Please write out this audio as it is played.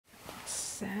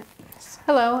that?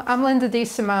 Hello, I'm Linda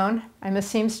DiSimone. I'm a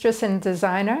seamstress and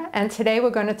designer, and today we're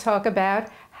going to talk about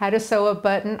how to sew a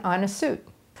button on a suit.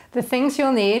 The things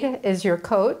you'll need is your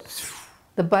coat,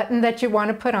 the button that you want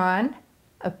to put on,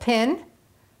 a pin,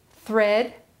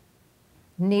 thread,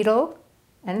 needle,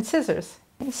 and scissors.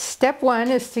 Step one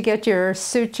is to get your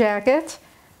suit jacket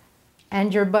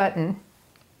and your button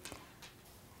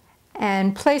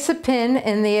and place a pin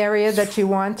in the area that you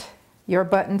want your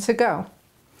button to go.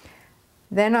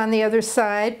 Then on the other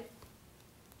side,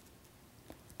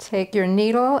 take your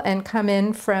needle and come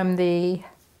in from the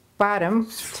bottom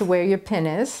to where your pin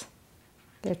is.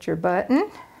 Get your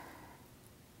button,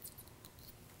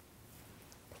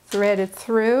 thread it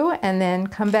through, and then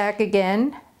come back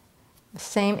again, the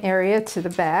same area to the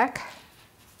back.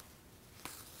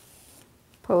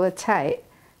 Pull it tight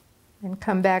and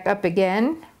come back up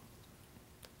again,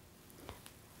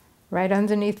 right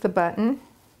underneath the button.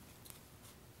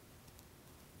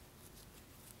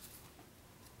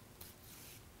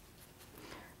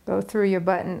 Go through your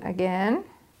button again,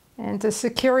 and to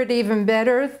secure it even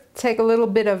better, take a little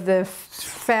bit of the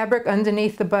fabric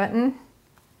underneath the button,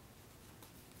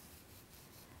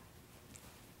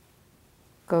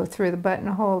 go through the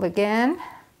buttonhole again,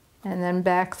 and then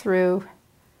back through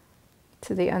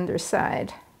to the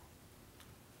underside.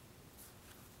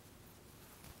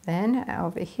 Then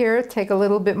over here, take a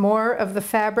little bit more of the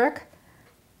fabric,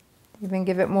 even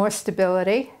give it more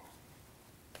stability.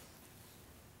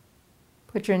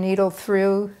 Put your needle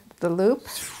through the loop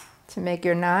to make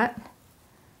your knot.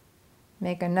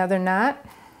 Make another knot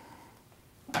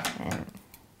and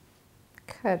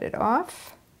cut it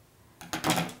off.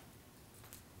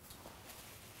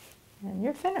 And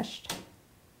you're finished.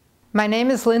 My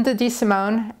name is Linda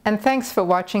DiSimone, and thanks for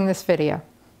watching this video.